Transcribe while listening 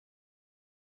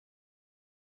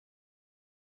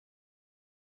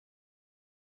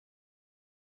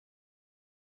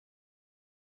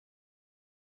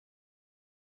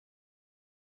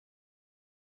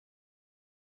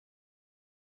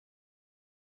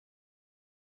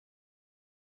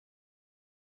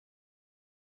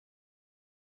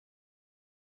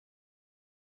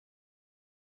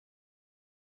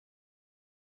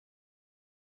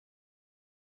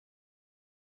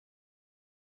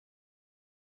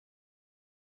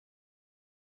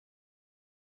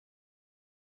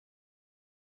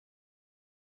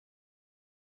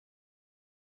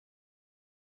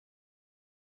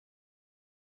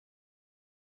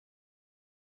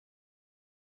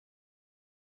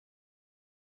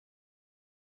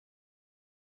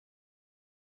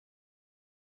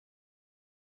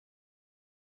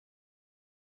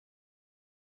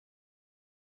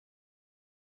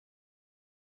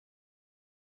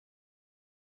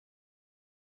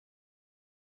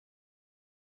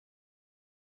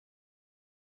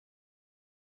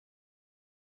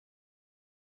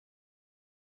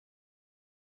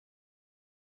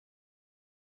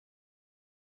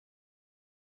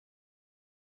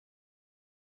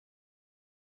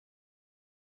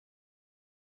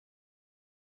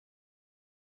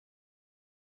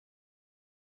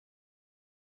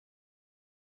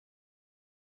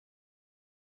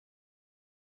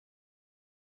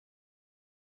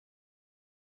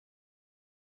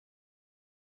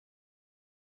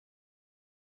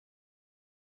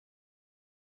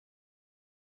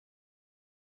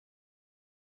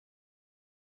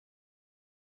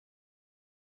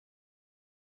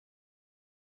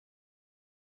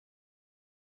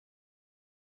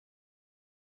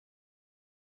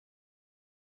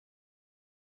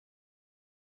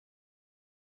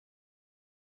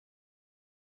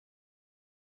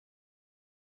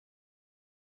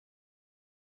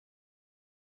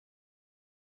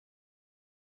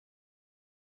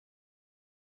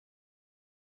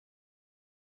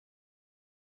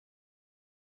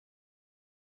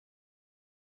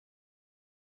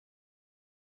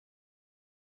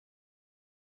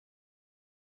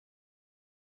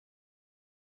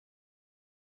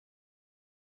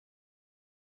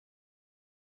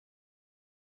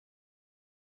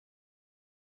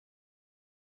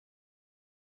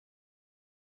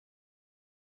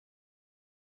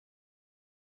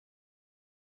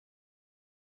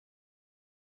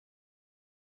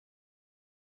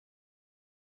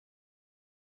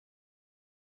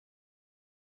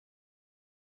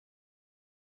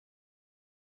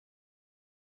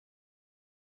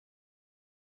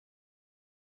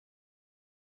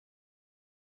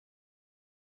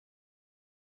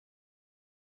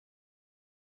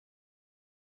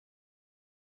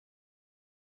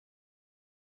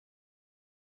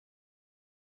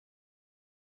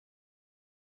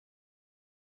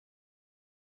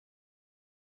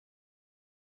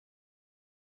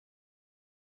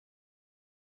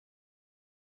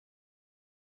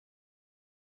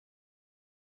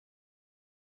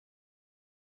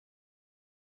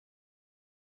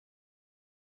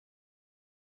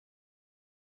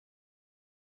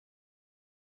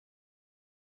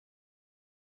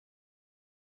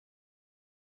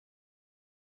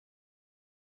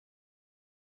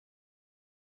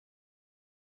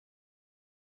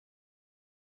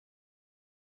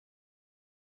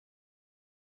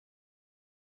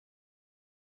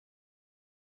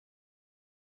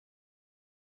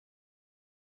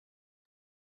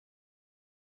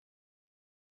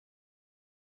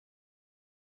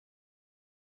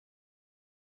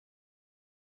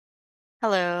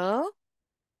Hello.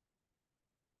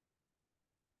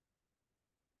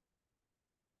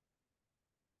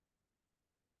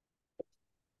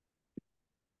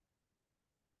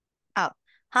 Oh,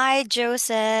 hi,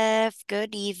 Joseph.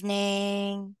 Good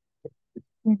evening.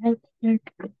 Right.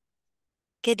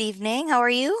 Good evening. How are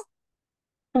you?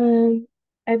 I'm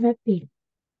happy.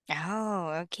 Oh,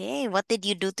 okay. What did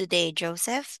you do today,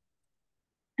 Joseph?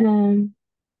 Um,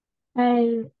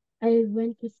 I I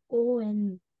went to school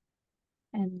and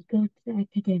go to the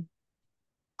academy.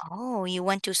 Oh, you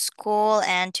went to school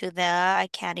and to the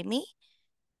academy?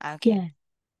 Okay. Yeah.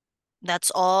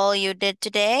 That's all you did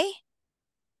today?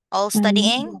 All Yeah.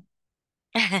 studying?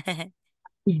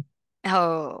 Yeah.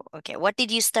 Oh, okay. What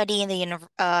did you study in the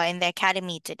in the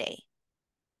academy today?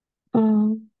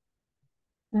 Um,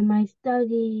 I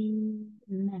study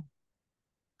math.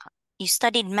 You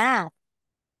studied math.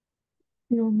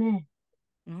 No math.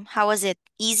 How was it?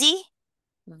 Easy?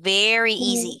 Very No.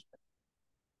 easy.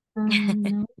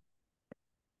 No.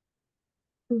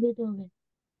 A little bit.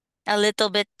 A little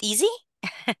bit easy?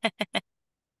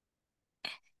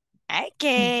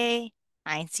 Yeah. Okay.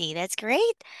 I see. That's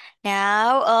great.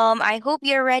 Now, I hope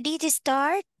you're ready to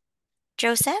start,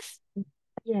 Joseph.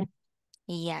 Yeah.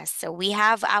 Yes. So we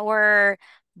have our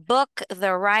book,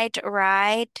 The Right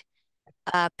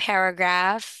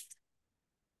paragraph.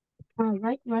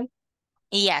 Right. Right.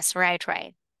 Yes, right.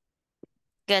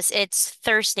 Because it's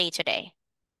Thursday today.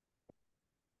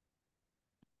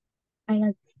 I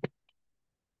got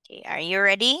Okay, are you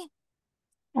ready?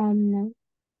 no.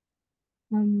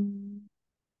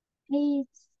 Page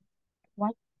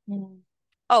what? No.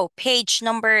 Oh, page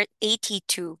number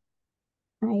 82.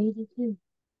 82.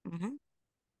 Mm-hmm.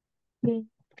 Okay.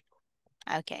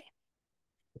 Okay.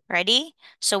 Ready?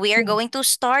 So we are Yeah. going to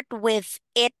start with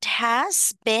it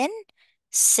has been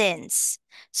since.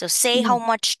 So say Yeah. how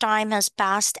much time has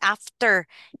passed after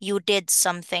you did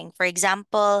something. For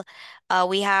example,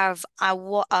 we have a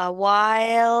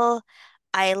while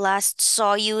I last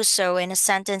saw you. So in a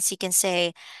sentence, you can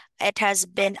say, it has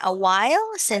been a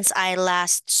while since I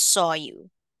last saw you.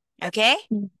 Okay?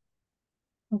 Yeah.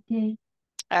 Okay.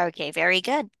 Okay, very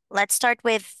good. Let's start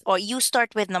with, or you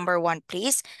start with number one,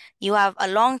 please. You have a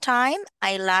long time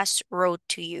I last wrote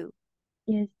to you.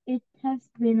 Yes. It has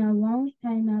been a long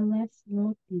time I last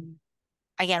wrote to you.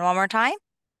 Again, one more time.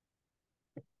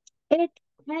 It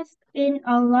has been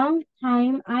a long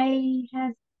time I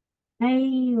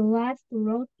last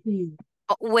wrote to you.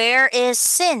 Where is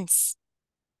since?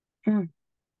 Hmm.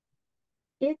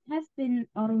 It has been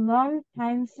a long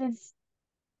time since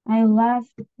I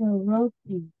last wrote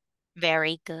to you.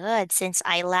 Very good. Since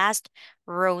I last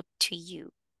wrote to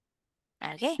you.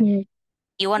 Okay. Yes.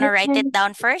 You want to It write has it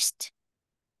down first?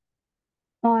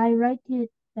 I write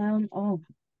it down all.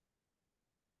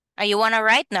 Or you want to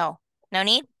write? No. No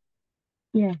need?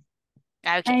 Yes.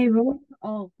 Okay. I wrote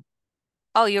all.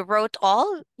 Oh, you wrote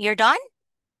all? You're done?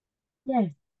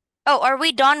 Yes. Oh, are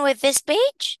we done with this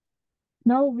page?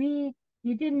 No, we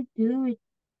didn't do it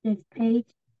this page,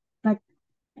 but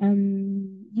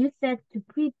you said to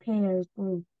prepare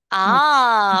for like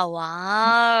Ah,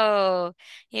 wow.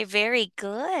 You're very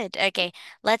good. Okay,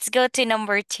 let's go to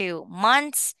number two.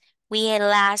 Months we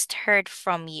last heard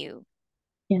from you.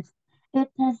 yes.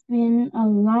 It has been a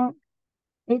long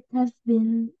it has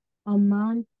been a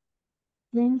month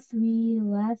since we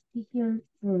last heard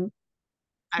from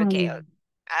Okay, you.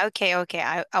 okay.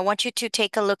 I want you to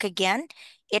take a look again.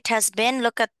 It has been,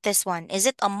 look at this one. Is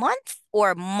it a month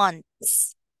or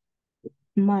months?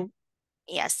 Month.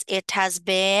 Yes, it has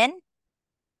been.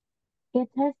 It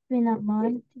has been a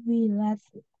month we last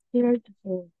heard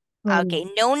from Okay,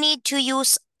 you. no need to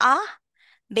use a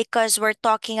because we're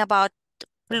talking about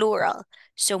plural.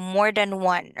 So more than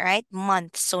one, right?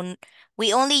 Month. So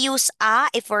we only use a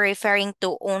if we're referring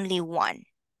to only one.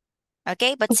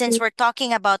 Okay, but since Okay, we're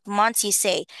talking about months, you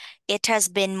say it has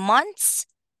been months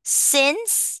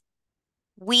since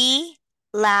we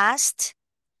last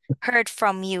heard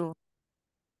from you.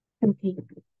 okay,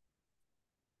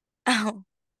 Oh,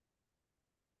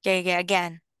 okay,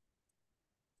 again.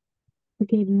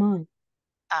 okay, month.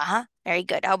 Uh-huh. Very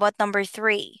good. How about number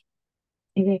three?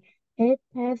 Okay. It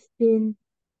has been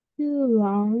too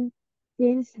long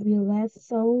since we last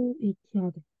saw each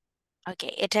other.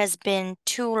 Okay, it has been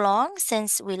too long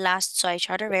since we last saw each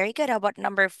other. Very good. How about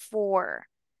number four?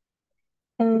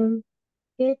 Um,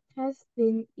 it has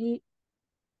been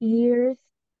years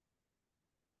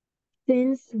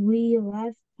since we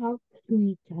last talked to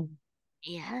each other.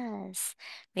 Yes,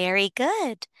 very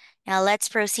good. Now let's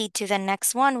proceed to the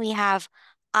next one. We have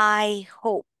I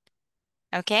hope.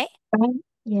 Okay?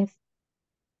 Yes,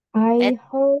 It I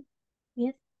hope,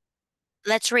 yes,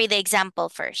 Let's read the example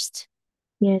first.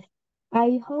 Yes.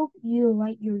 I hope you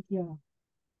like your job.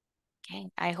 Okay.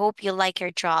 I hope you like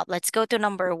your job. Let's go to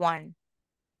number one.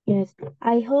 Yes.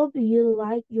 I hope you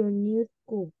like your new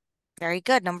school. Very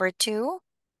good. Number two.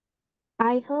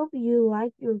 I hope you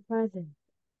like your present.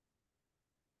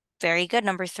 Very good.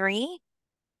 Number three.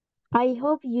 I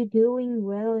hope you're doing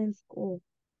well in school.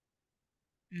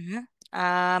 Mm-hmm.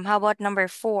 How about number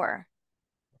four?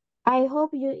 I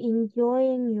hope you're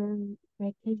enjoying your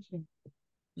vacation.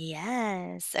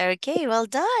 Yes. Okay, well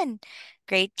done.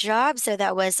 Great job. So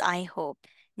that was I hope.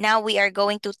 Now we are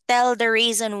going to tell the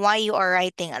reason why you are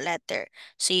writing a letter.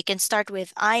 So you can start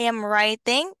with I am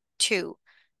writing to.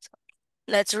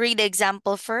 Let's read the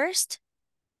example first.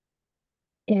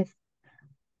 Yes.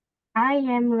 I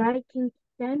am writing to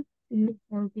thank you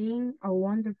for being a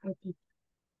wonderful teacher.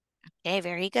 Okay,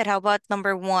 very good. How about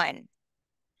number one?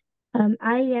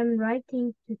 I am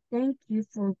writing to thank you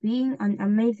for being an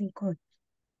amazing coach.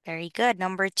 Very good.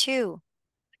 Number two.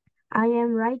 I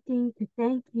am writing to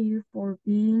thank you for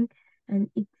being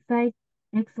an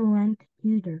excellent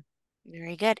tutor.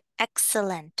 Very good.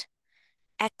 Excellent.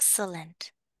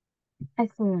 Excellent.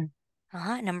 Excellent.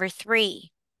 Number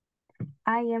three.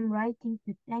 I am writing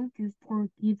to thank you for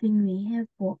giving me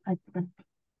helpful advice.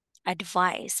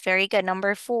 Advice. Very good.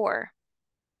 Number four.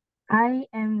 I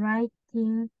am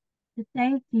writing to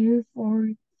thank you for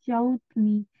showing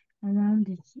me around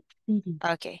the city,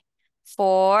 Okay.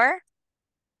 Four.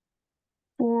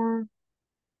 for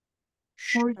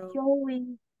Show. showing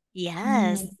me.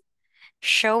 Yes.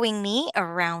 Showing me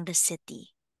around the city.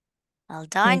 Well Yes,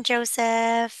 done,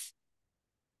 Joseph.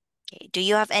 Okay. Do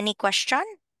you have any question?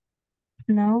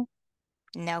 no,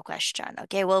 No question.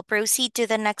 Okay, we'll proceed to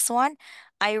the next one.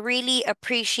 I really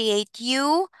appreciate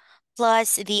you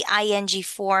plus the ing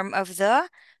form of the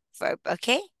verb.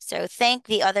 Okay, so thank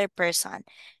the other person.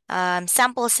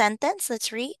 Sample sentence,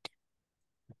 let's read.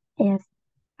 yes.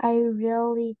 I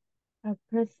really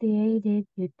appreciated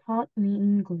you taught me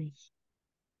English.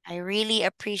 I really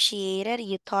appreciated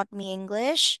you taught me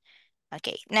English.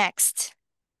 Okay, next.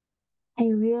 I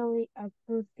really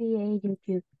appreciated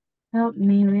you helped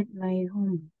me with my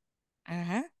homework.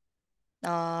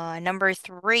 Mm-hmm. Number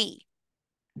three.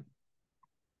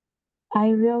 I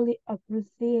really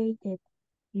appreciated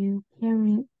you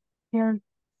cared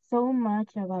so much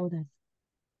about us.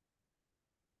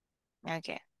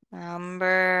 Okay,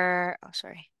 oh,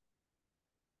 sorry.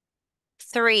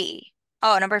 Three.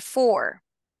 Oh, number four.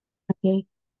 Okay.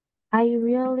 I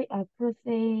really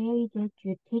appreciated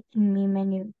you teaching me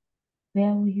many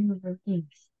valuable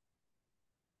things.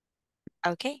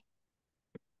 Okay,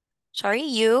 sorry,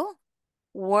 you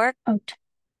work. Oh,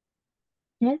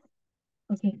 yes.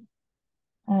 Okay.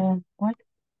 What?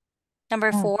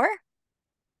 Number Oh, four.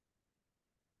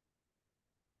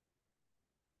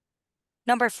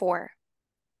 Number four.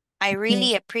 I okay.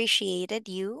 really appreciated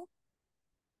you.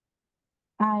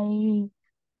 I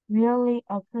really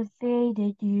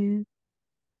appreciated you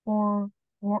for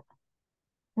wor-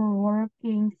 for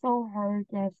working so hard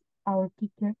as our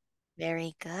teacher.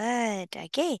 Very good.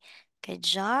 Okay. Good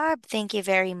job. Thank you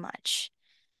very much.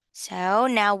 So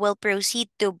now we'll proceed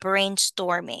to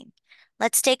brainstorming.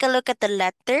 Let's take a look at the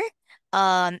letter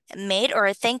made or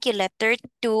a thank you letter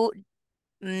to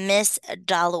Miss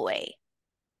Dalloway.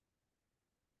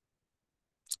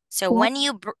 So What? when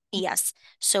you yes.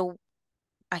 So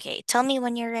okay, tell me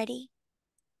when you're ready.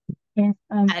 Yes.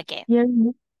 Okay. Here.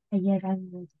 Yes.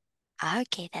 I'm.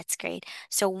 Okay, that's great.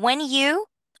 So when you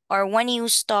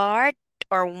start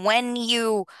or when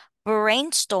you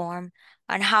brainstorm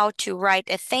on how to write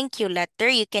a thank you letter,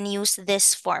 you can use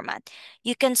this format.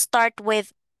 You can start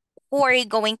with who are you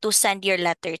going to send your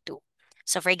letter to?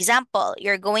 So for example,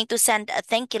 you're going to send a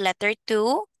thank you letter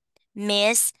to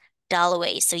Miss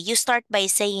Dalloway. So you start by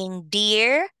saying,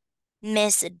 "Dear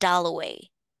Miss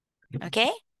Dalloway."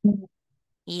 Okay?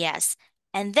 Yes.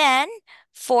 And then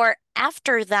for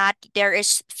after that, there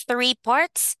is three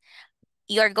parts.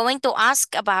 You're going to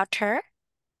ask about her,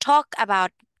 talk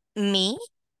about me,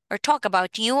 or talk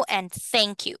about you, and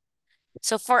thank you.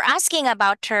 So for asking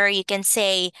about her, you can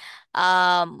say,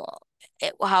 um,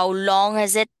 how long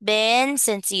has it been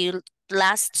since you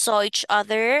last saw each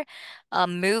other?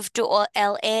 Moved to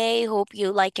LA. Hope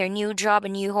you like your new job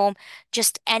and new home.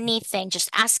 Just anything. Just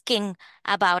asking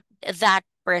about that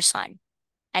person.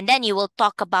 And then you will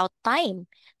talk about time.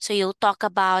 So you'll talk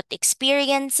about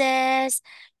experiences,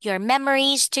 your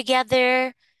memories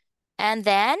together, and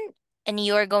then and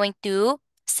you're going to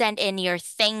send in your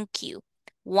thank you.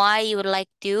 Why you would like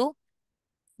to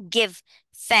give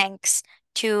thanks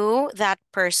to that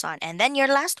person. And then your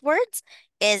last words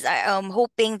is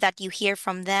hoping that you hear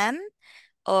from them.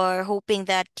 or hoping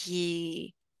that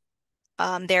he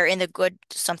they're in the good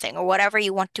something or whatever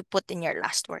you want to put in your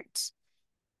last words.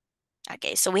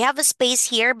 Okay, so we have a space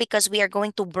here because we are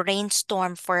going to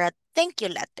brainstorm for a thank you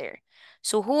letter.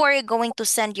 So who are you going to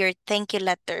send your thank you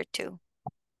letter to?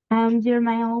 You're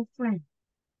my old friend.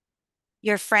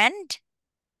 Your friend?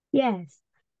 Yes.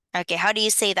 Okay, how do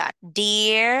you say that?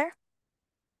 Dear,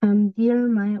 Dear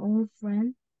my old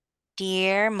friend.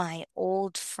 dear my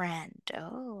old friend.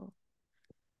 Oh,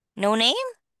 no name?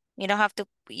 You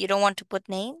don't want to put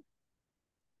name?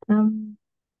 Um,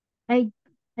 I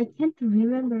I can't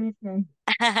remember it then.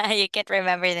 You can't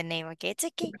remember the name. Okay, it's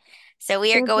okay. So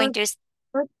we are Yeah, going to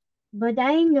but but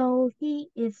I know he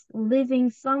is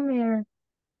living somewhere.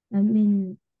 I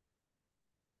mean,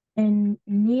 and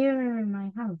near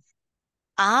my house.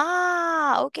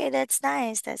 okay, that's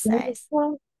nice. That's Very nice.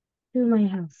 close to my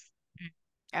house.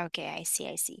 Mm. Okay, I see,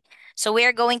 I see. So we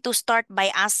are going to start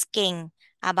by asking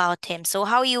about him. So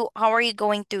how are you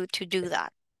going to do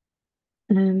that?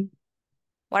 Um,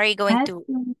 What are you going to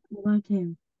asking about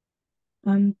him.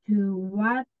 To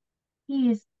what he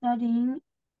is studying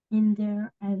in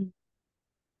there uh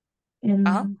and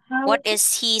how. what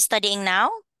is he studying now?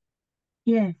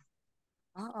 Yes,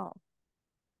 Oh,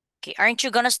 okay. Aren't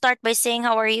you gonna start by saying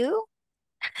how are you?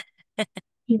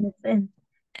 yes, and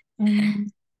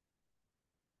and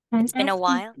It's been a asking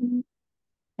while.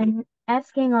 and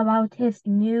asking about his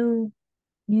new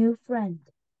friend.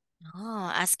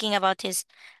 Oh, asking about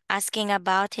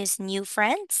his new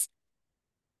friends.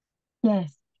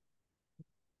 Yes,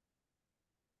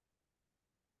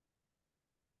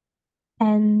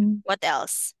 and What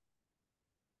else?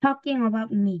 talking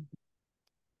about me.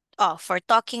 Oh, for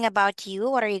talking about you,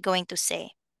 what are you going to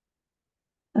say?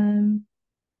 Um,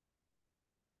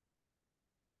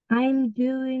 I'm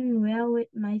doing well with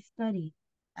my study.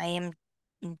 I am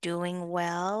doing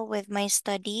well with my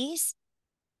studies.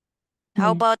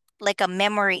 How Yes. about like a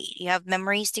memory? You have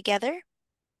memories together?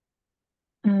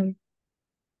 Um,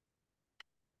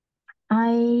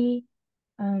 I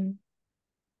um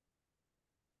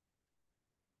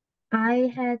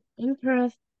I had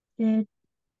interest in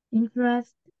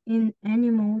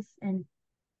animals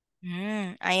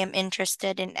I am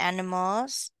interested in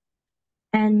animals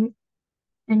and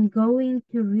and going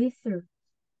to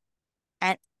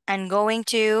and going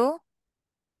to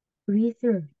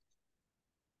research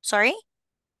sorry?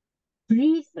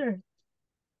 research.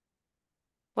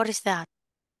 What is that?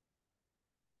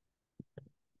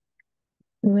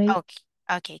 Wait, Okay.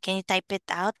 Okay, can you type it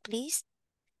out, please?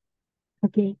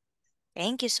 okay.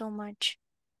 Thank you so much.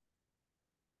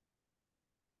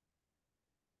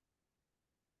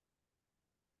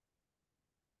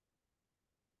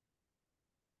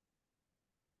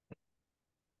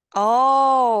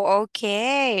 Oh,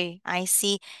 okay. I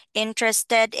see.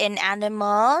 Interested in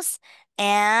animals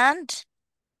and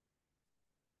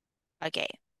okay.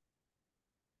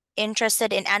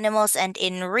 Interested in animals and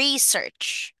in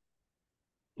research.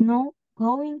 No,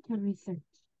 going to research.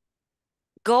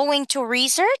 Going to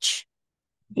research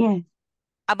Yes,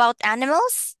 about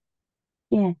animals?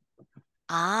 yes,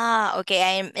 Okay.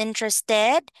 I am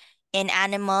interested in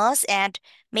animals and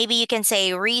maybe you can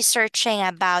say researching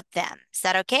about them. Is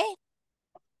that okay?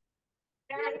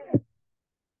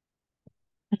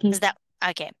 Is okay. that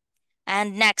okay?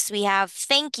 And next we have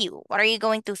thank you. What are you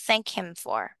going to thank him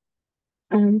for?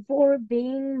 For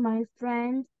being my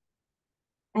friend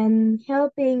and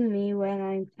helping me when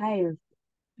I'm tired.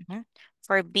 Mhm.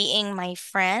 For being my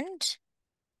friend,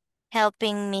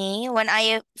 helping me when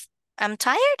am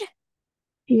tired?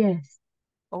 Yes.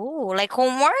 Oh, like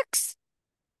homeworks?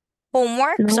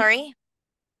 Homework, No. sorry.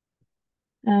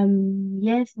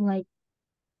 Yes, like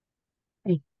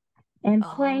and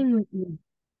Oh. playing with me.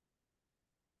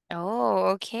 Oh,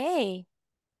 okay.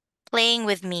 Playing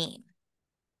with me.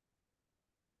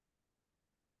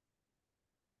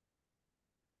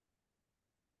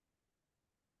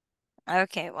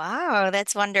 Okay, wow,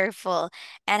 that's wonderful.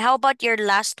 And how about your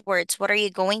last words? What are you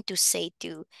going to say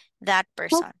to that Hope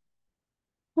person?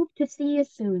 hope to see you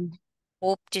soon.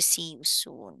 Hope to see you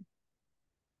soon.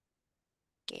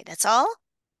 Okay, that's all?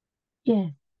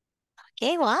 Yes.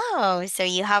 Okay, wow. So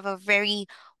you have a very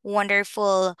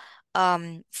wonderful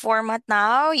format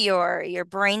now. You're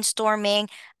brainstorming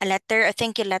a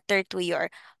thank you letter to your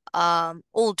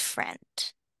old friend.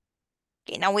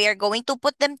 Okay, now we are going to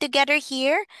put them together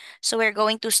here. So we're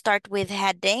going to start with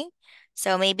heading.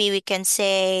 So maybe we can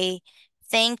say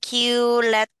thank you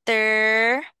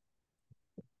letter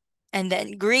and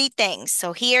then greetings.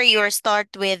 So here you start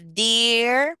with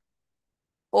dear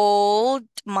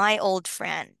my old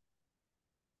friend.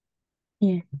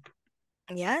 Yes.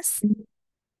 Yes.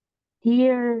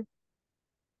 Dear,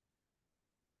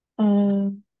 uh,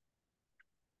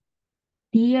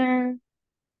 dear,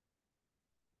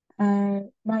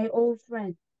 my old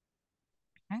friend.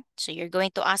 Mhm. So you're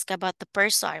going to ask about the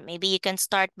person. Maybe you can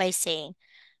start by saying,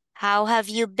 "How have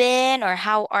you been?" or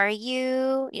 "How are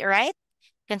you?" Right?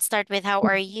 You can start with "How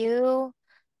are you?"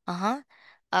 Uh-huh.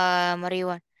 What do you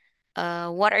want?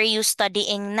 What are you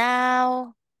studying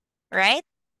now? Right?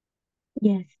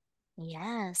 Yes.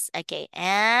 Yes. Okay.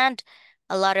 And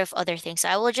a lot of other things.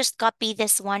 I will just copy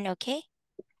this one, okay?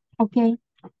 Okay.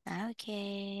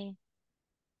 Okay.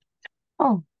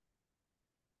 Oh,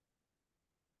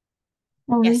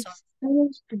 well, Yes. we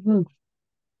finished the book.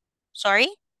 Sorry?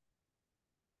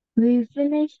 We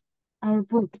finished our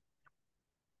book.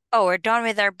 Oh, we're done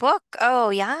with our book. Oh,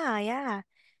 yeah, yeah.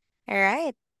 All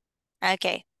right.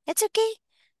 Okay. It's okay.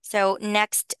 So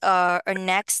next,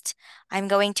 I'm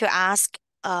going to ask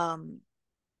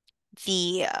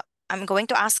the I'm going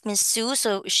to ask Miss Sue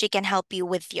so she can help you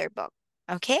with your book.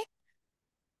 Okay?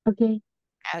 Okay.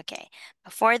 Okay.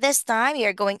 For this time,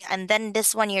 you're going, and then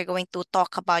this one, you're going to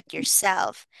talk about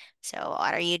yourself. So,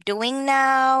 what are you doing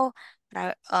now?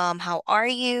 How are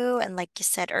you? And like you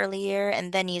said earlier,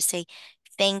 and then you say,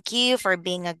 thank you for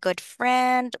being a good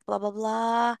friend, blah, blah,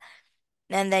 blah.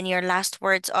 And then your last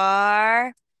words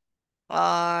are,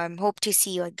 hope to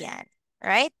see you again,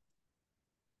 right?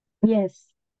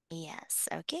 Yes. Yes.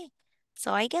 Okay.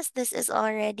 So, I guess this is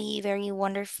already very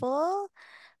wonderful.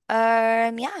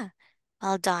 Yeah,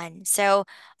 well done. So,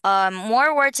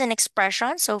 more words and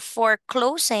expressions. So for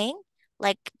closing,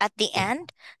 like at the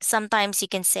end, sometimes you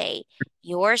can say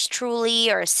yours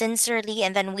truly or sincerely,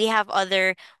 and then we have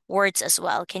other words as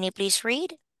well. Can you please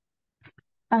read?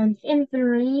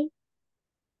 Sincerely,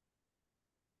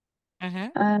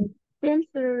 Mm-hmm.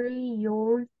 sincerely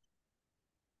yours,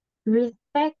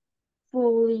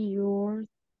 respectfully yours,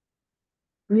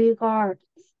 regards,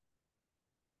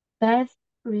 best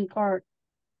regard,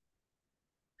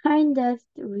 kindest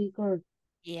regard.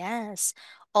 Yes.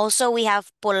 Also, we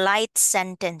have polite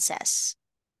sentences.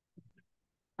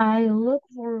 I look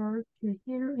forward to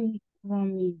hearing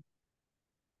from you.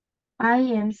 I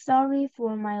am sorry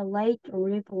for my late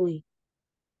reply.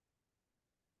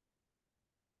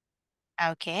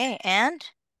 Okay, and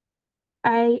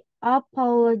I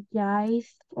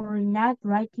apologize for not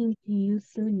writing to you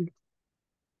sooner.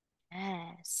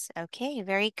 yes. Okay,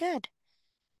 very good.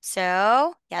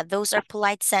 So, yeah, those are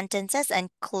polite sentences and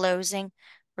closing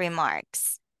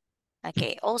remarks.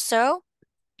 Okay, also,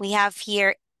 we have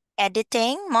here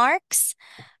editing marks.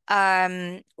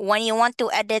 When you want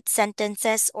to edit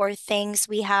sentences or things,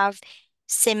 we have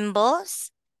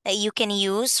symbols that you can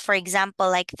use. For example,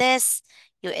 like this,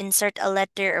 you insert a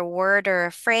letter, a word, or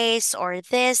a phrase, or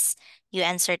this, you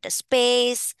insert a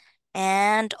space,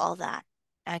 and all that.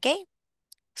 Okay,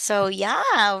 so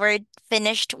yeah, we're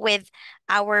finished with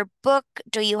our book.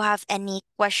 Do you have any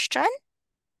question?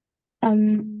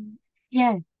 Um,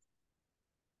 yes.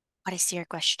 What is your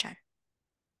question?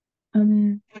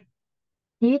 Um,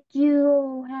 did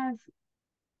you have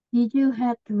did you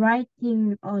have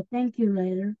writing a thank you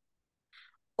letter?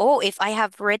 Oh, if I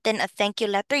have written a thank you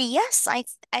letter, yes,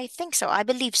 I think so. I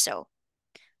believe so.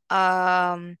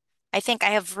 Um, I think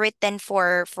I have written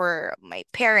for my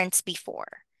parents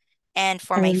before and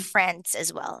for my Um, friends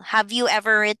as well. Have you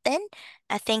ever written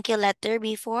a thank you letter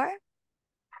before?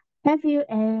 have you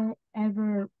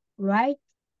ever write?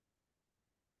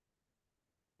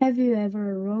 Have you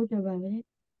ever wrote about it?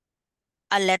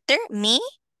 A letter? Me?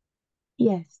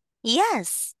 Yes.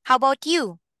 Yes. How about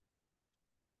you?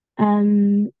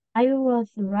 I was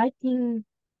writing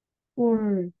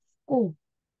for school.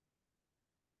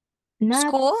 Not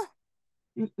School?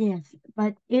 yes,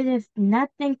 but it is not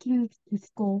thanking to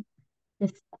school.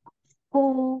 The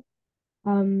school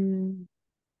um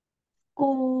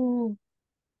school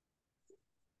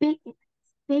speak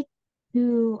speak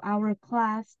to our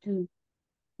class to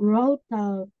wrote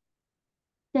a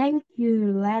thank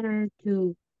you letter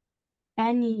to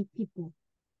any people.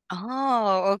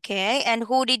 Oh, okay. And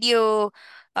who did you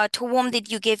to whom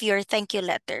did you give your thank you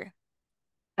letter?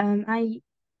 Um, I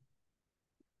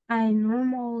I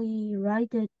normally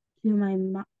write it to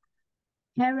my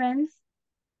parents,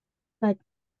 but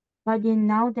in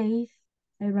nowadays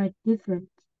I write different,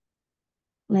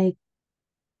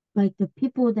 like the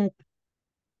people that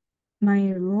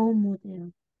my role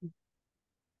model.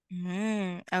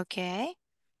 Okay.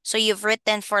 So you've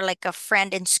written for like a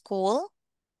friend in school,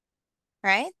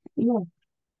 right? Yes,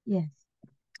 yes,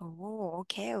 Oh,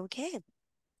 okay, okay.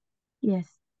 yes.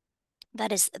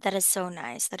 That is so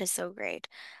nice. That is so great.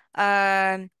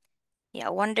 Um, Yeah,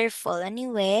 wonderful.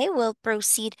 Anyway, we'll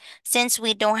proceed since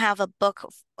we don't have a book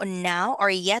now or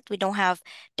yet we don't have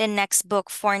the next book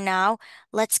for now.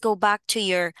 Let's go back to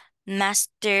your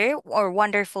Master or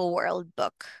Wonderful World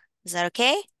book. Is that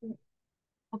okay?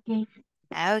 Okay.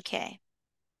 Okay.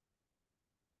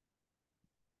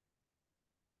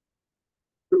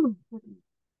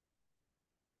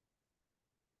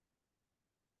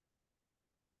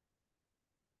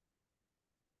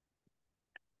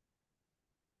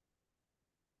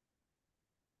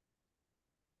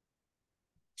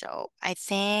 So I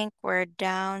think we're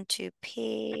down to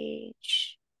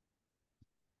page.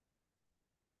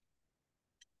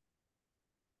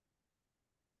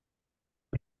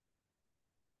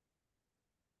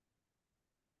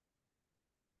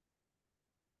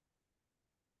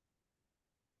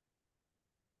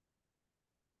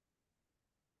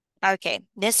 Okay,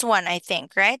 this one I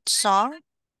think, right? Song?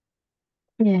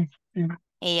 Yes. Yes.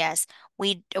 Yes.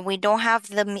 We don't have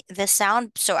the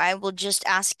sound, so I will just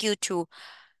ask you to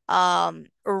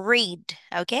read,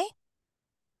 okay?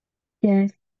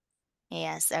 Yes.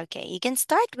 Yes, okay. You can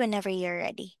start whenever you're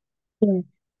ready. Yes.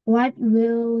 What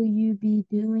will you be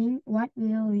doing? What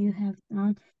will you have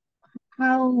done?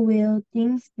 How will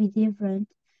things be different?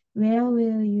 Where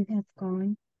will you have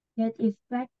gone? Get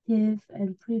effective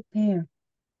and prepare.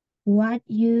 What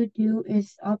you do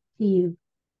is up to you.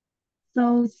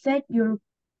 So set your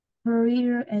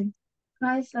career and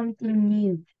try something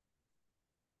new.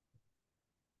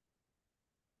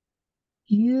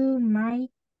 You might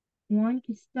want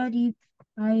to study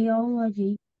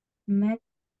biology,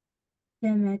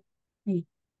 mathematics,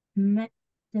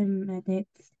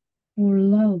 mathematics, or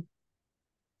law.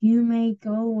 You may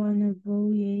go on a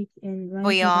Voyage.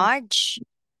 voyage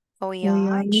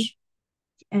Voyage.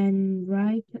 and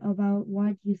write about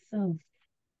what you saw.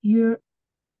 You're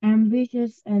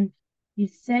ambitious and you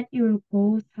set your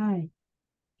goals high.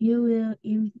 You will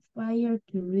inspire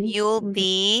to reach You'll for the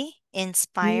be you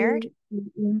inspired.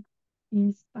 will be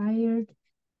inspired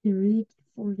to reach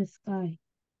for the sky.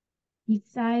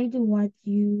 Decide what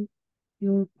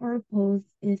your purpose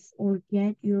is or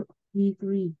get your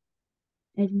degree,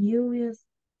 and you will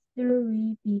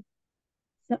surely be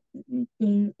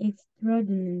something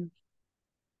extraordinary.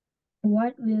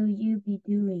 What will you be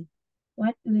doing?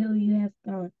 What will you have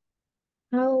done?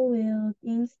 How will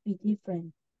things be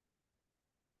different?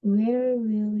 Where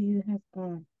will you have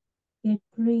gone? Get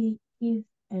creative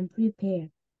and prepare.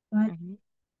 What Mm-hmm.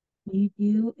 you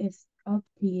do is up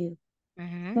to you.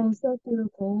 Mm-hmm. So set your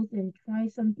goals and try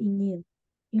something new.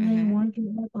 You may Mm-hmm. want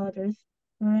to help others,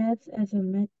 perhaps as a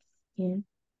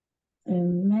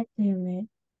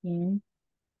mathematician,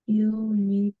 you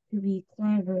need to be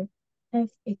clever, have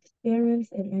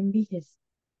experience and ambitious.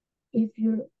 If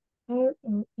you're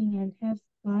hardworking and have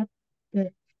got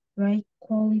the right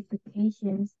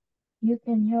qualifications, you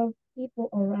can help people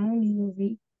around you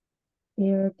reach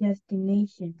their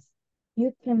destinations.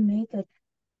 You can make a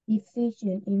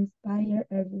decision, inspire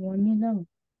everyone you know.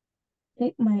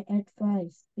 Take my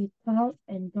advice, be tough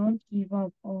and don't give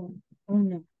up on. Oh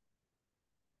no.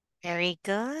 Very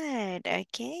good.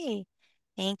 Okay.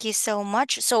 Thank you so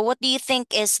much. So what do you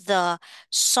think is the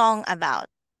song about?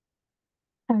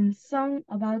 Song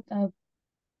about a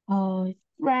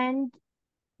friend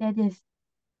that is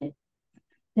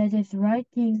that is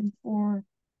writing for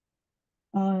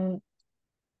uh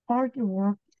hard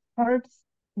work, hard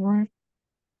work,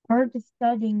 hard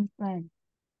studying friend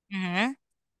Mm-hmm.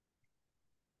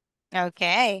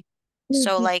 Okay. to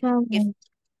So like become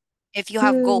if you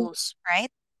have to goals, right?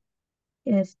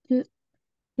 yes to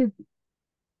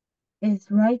is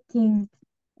writing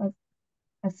a,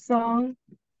 a song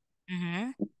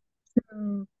Mm-hmm.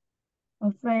 to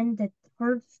a friend that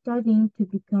hard studying to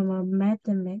become a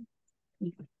mathematician.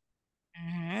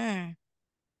 Mm-hmm.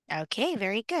 Okay,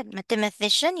 very good.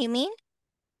 Mathematician, you mean?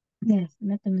 Yes,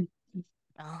 mathematician.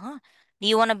 Uh-huh. Do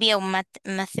you want to be a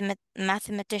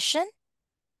mathematician?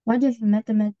 What is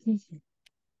mathematician?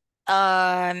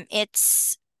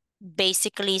 It's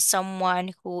basically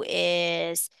someone who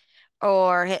is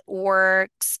or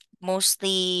works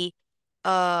mostly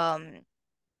um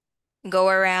go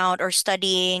around or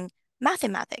studying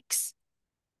mathematics.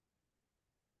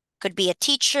 Could be a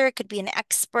teacher, could be an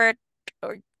expert,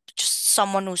 or just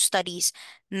someone who studies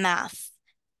math,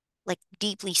 like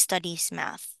deeply studies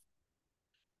math,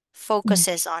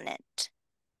 Yes. focuses on it.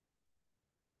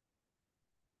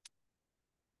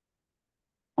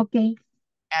 Okay.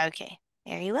 Okay,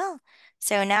 very well.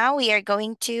 So now we are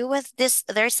going to with this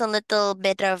there's a little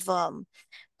bit of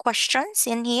questions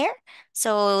in here.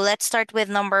 So let's start with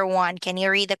number one. Can you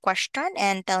read the question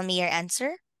and tell me your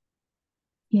answer?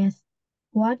 Yes.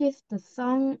 What is the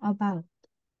song about?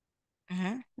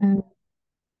 Hmm. Um,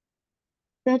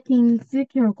 Setting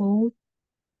future goals.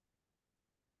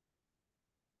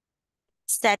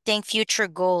 Setting future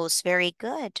goals. Very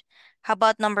good. How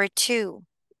about number two?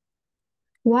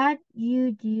 What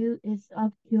you do is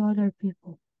up to other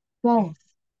people. Mm. False.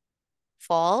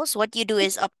 False. What you do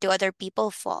is up to other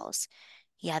people. False.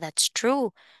 Yeah, that's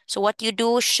true. So what you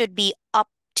do should be up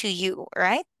to you,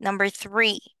 right? Number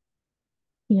three.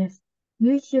 Yes.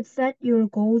 You should set your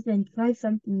goals and try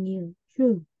something new.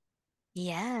 True.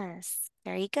 Yes.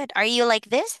 Very good. Are you like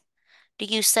this? Do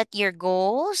you set your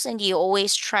goals and do you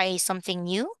always try something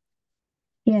new?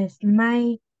 Yes,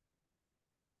 my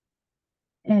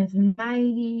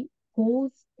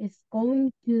goals is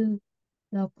going to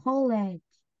the college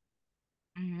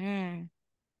Mm.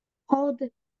 called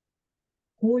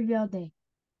Goryeo.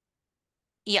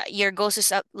 Yeah, your goals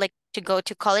is up like to go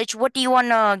to college. What do you want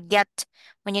to get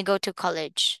when you go to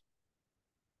college?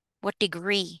 What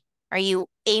degree are you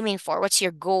aiming for? What's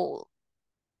your goal?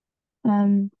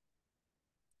 Um,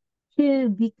 to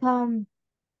become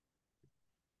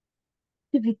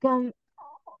to become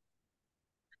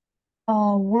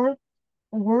a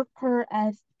worker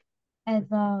as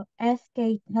a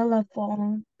SK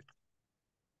Telephone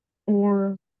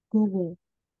or Google.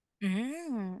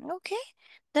 Okay.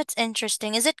 That's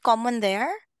interesting. Is it common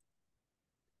there?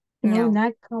 No, No,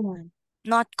 not common.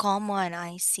 not common.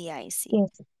 I see, I see.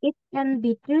 Yes, it can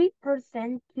be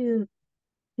 3% to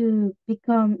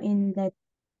become in that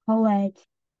college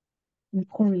in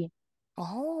Korea.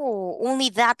 Oh, only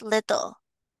that little.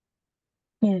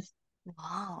 Yes,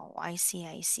 Wow, I see,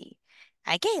 I see.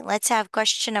 Okay, let's have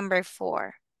question number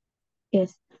four.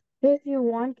 yes. If you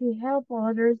want to help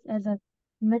others as a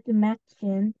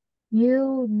mathematician,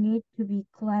 you need to be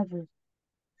clever.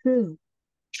 True.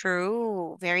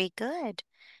 True, very good.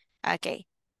 Okay,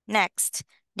 next.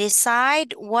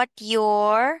 Decide what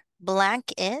your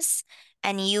blank is,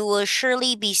 and you will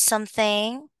surely be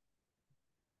something.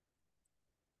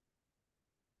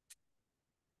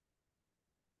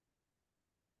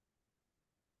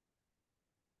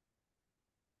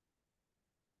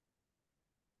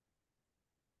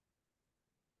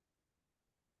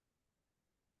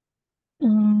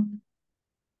 Um,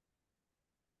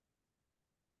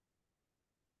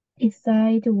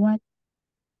 Decide what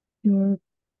your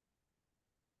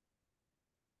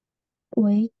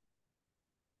weight.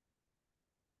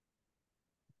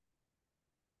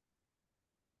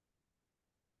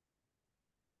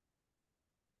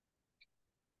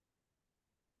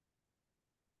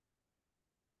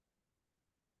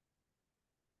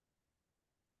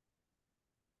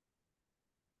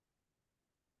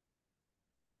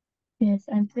 Yes,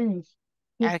 I'm finished.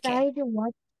 Okay. Decide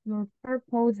what your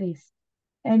purpose is,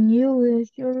 and you will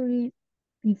surely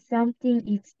be something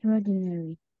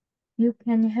extraordinary. You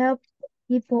can help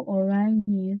people around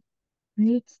you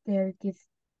reach their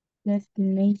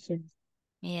destinations.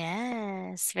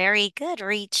 Yes, very good.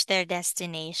 Reach their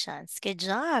destinations. Good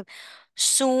job.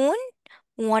 Soon,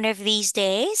 one of these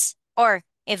days, or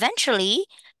eventually,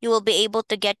 you will be able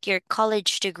to get your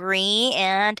college degree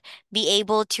and be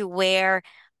able to wear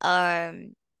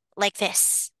like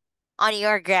this on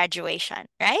your graduation,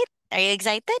 right? Are you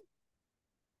excited?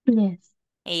 Yes.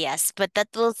 Yes, but that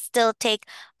will still take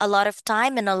a lot of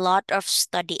time and a lot of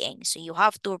studying. So you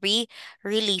have to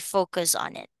really focus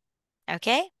on it.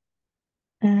 Okay?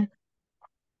 Uh,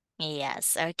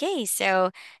 Yes. Okay.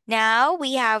 So now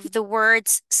we have the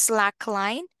words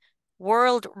slackline,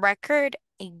 world record,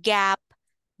 gap,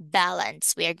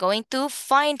 balance. We are going to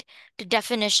find the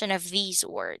definition of these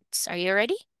words. Are you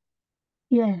ready?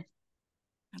 yes.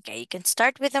 Okay. You can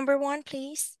start with number one,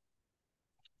 please.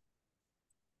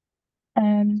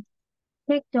 Um,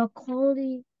 Check the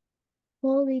qualities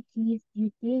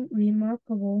you think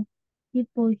remarkable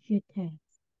people should have.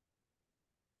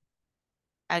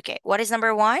 Okay. What is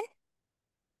number one?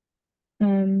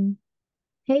 Um,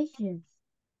 Patience.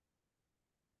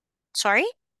 Sorry?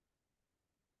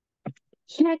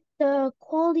 Check the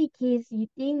qualities you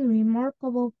think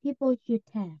remarkable people should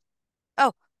have.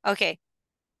 Oh, okay.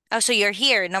 Oh, so you're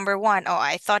here, number one. Oh,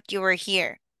 I thought you were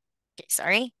here. Okay.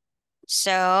 Sorry.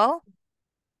 So,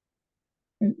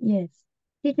 Yes.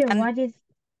 Teacher, um,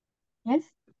 yes?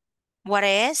 what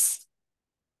is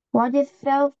What is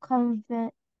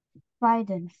self-confidence?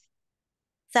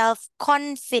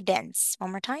 self-confidence?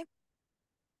 One more time.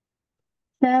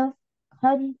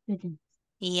 Self-confidence.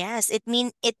 Yes, it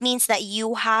means that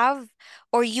you have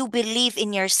or you believe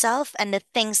in yourself and the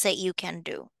things that you can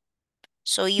do.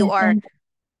 So you Yes, are and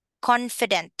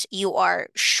confident, you are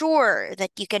sure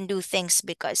that you can do things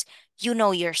because you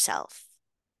know yourself.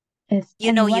 yes,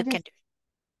 You know and you what can is do.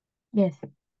 Yes.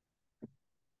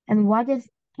 And what is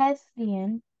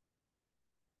passion?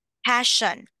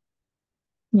 Passion.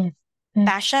 Yes.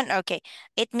 Passion. Okay.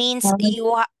 It means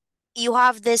Passion. you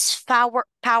have this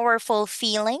powerful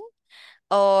feeling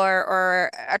or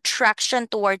attraction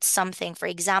towards something. For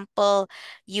example,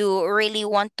 you really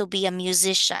want to be a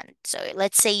musician. So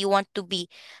let's say you want to be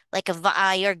like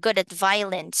you're good at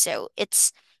violin. So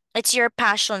it's your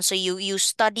passion. So you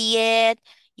study it,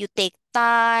 you take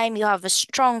time, you have a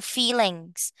strong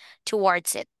feelings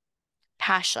towards it.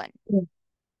 Passion. Yes.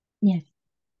 Yes.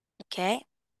 Okay?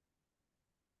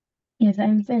 Yes,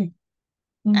 I'm finished.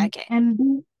 Okay.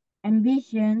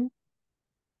 Ambition,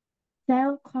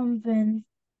 self-confidence,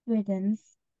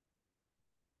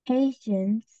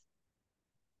 patience,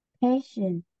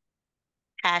 patience.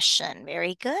 Passion.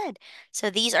 Very good.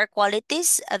 So these are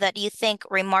qualities that you think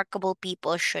remarkable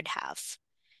people should have.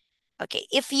 Okay.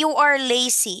 If you are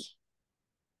lazy,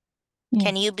 Yes.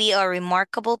 can you be a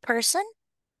remarkable person?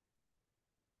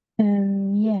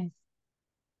 Yes.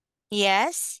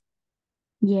 Yes.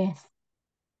 Yes.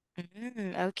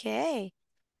 Okay.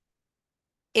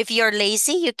 If you're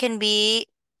lazy, you can be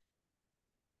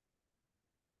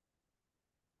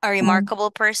a Um,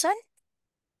 remarkable person?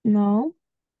 no.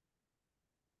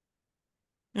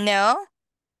 No?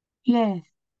 Yes.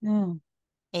 No.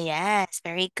 Yes,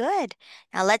 very good.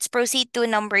 Now let's proceed to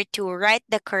number two. Write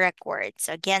the correct words.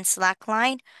 Again,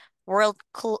 slackline,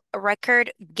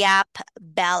 record, gap,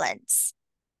 balance.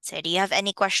 So do you have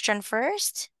any question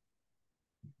first?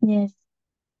 Yes.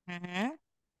 Mm-hmm.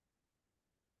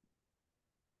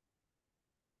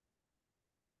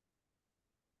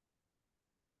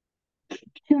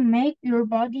 To make your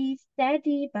body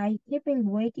steady by keeping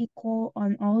weight equal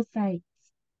on all sides.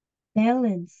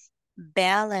 Balance.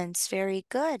 Balance, very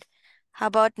good. How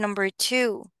about number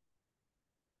two?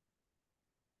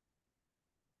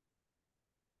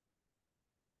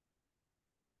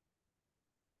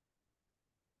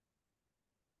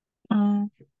 Uh,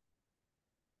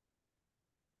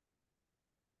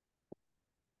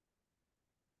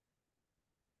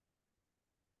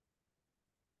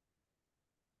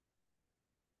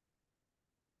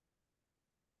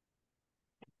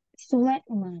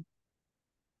 slackline.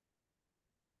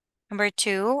 Number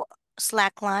two,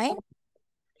 slackline.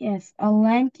 Yes, a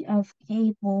length of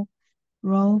cable,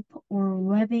 rope, or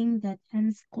webbing that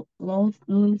hangs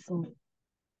loosely.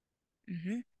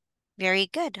 Mm-hmm. Very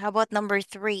good. How about number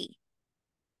three?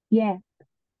 Yeah,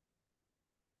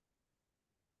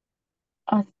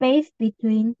 a space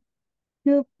between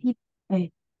two people,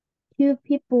 two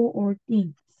people or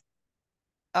things.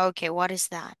 Okay, what is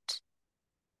that?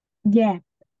 Yeah,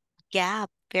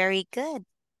 Gap. Very good.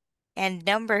 And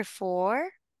number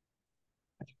four,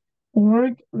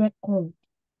 word record.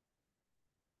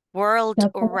 world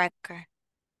The record.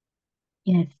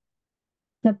 yes,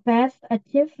 the best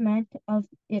achievement of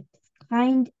its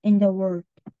kind in the world.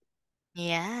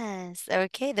 Yes.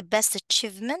 Okay, the best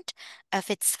achievement of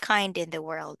its kind in the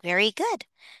world. Very good.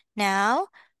 Now,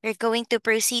 we're going to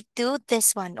proceed to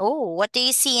this one. Oh, what do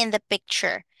you see in the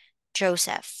picture,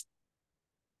 Joseph?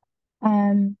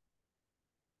 Um,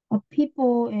 a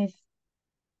people is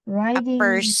A riding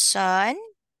person.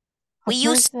 a We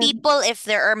use person people if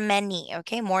there are many,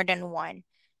 okay, more than one.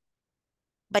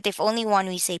 But if only one,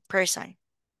 we say person.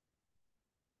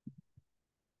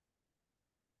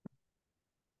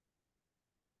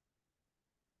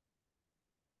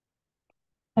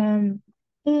 um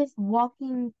is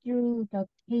walking through the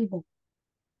cable.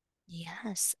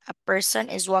 Yes, a person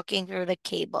is walking through the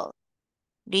cable.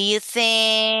 Do you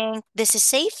think this is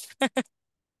safe?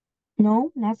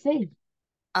 No, not safe.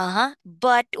 Uh-huh.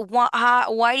 But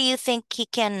why do you think he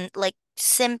can like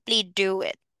simply do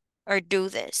it or do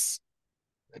this?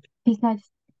 Because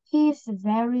he's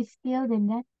very skilled in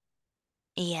that.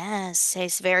 Yes,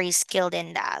 he's very skilled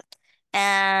in that.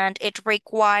 And it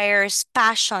requires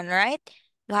passion, right?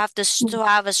 You have to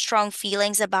have a strong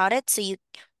feelings about it. So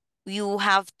you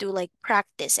have to like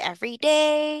practice every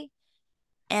day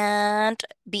and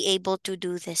be able to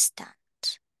do this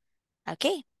stunt.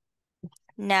 Okay.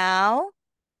 Now,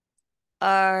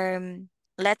 um,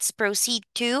 let's proceed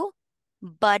to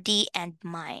body and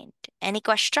mind. Any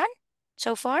question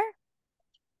so far?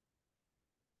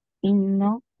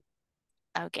 No,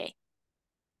 Okay.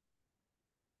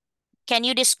 Can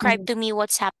you describe um, to me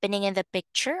what's happening in the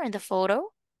picture in the photo?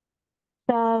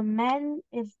 the man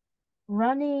is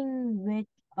running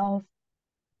a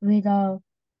with a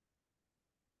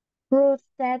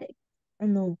prosthetic.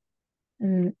 No,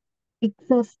 um,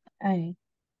 exhaust.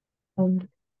 Um,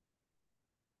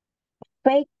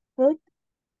 fake foot.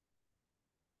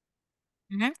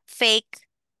 Fake,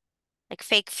 like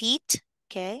fake feet.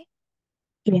 Okay.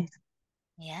 Yes.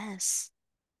 Yes.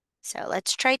 So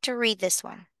let's try to read this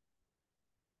one.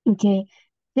 Okay.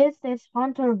 This is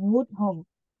Hunter Woodhull,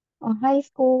 a high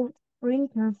school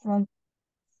sprinter from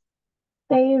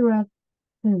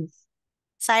Syracuse.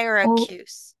 Oh,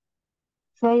 Syracuse.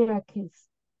 Syracuse,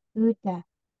 Utah.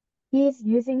 He is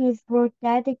using his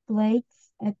prosthetic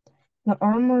legs at the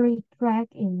Armory track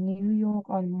in New York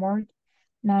on March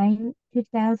 9,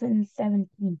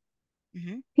 2017.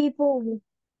 Mm-hmm. People with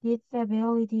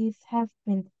disabilities have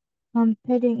been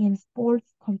competing in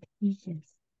sports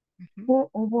competitions. Mm-hmm. For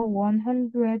over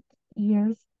 100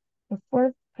 years, the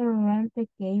first Paralympic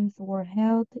Games were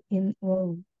held in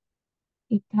Rome,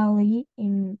 Italy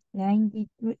in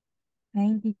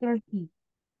 1930.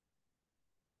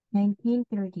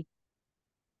 1930.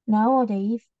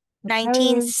 Nowadays, the Paralympic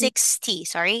 1960.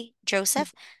 Sorry,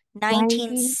 Joseph.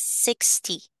 19,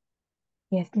 1960.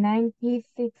 yes,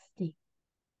 1960.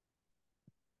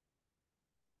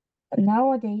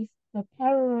 Nowadays, the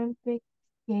Paralympic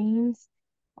Games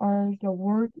are the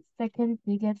world's second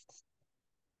biggest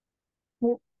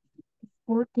spor-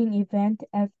 sporting event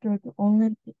after the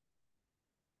Olympics.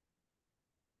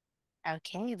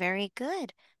 Okay, very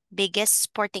good. Biggest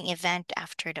sporting event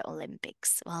after the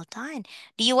Olympics. Well done.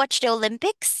 Do you watch the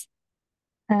Olympics?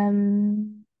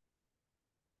 Um,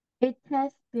 it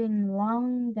has been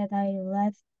long that I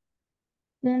left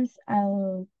since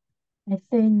I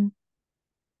think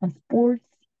a sports.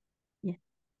 Yes,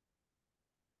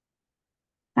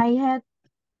 I had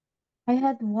I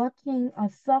had watching a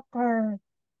soccer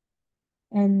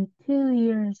and 2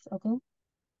 years ago.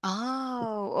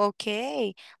 Oh,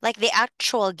 okay. Like the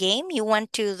actual game? You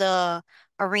went to the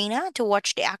arena to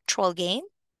watch the actual game?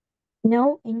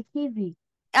 No, in TV.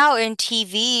 Oh, in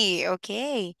TV.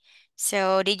 Okay.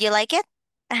 So, did you like it?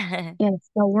 Yes,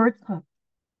 the World Cup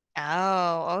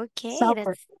Oh, okay. soccer.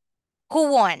 That's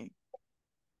who won?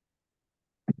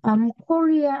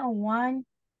 Korea won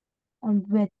on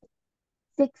with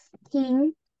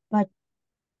 16, but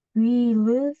we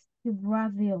lose to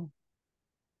Brazil.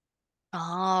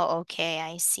 Oh, okay,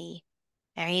 I see.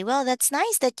 Very well. That's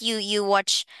nice that you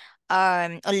watch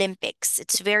Olympics.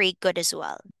 It's very good as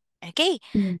well. Okay.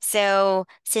 Mm. So,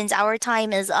 since our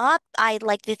time is up, I'd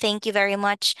like to thank you very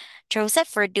much, Joseph,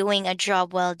 for doing a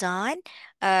job well done.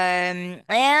 And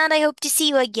I hope to see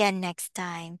you again next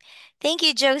time. Thank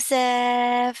you,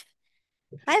 Joseph.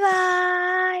 Bye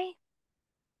bye.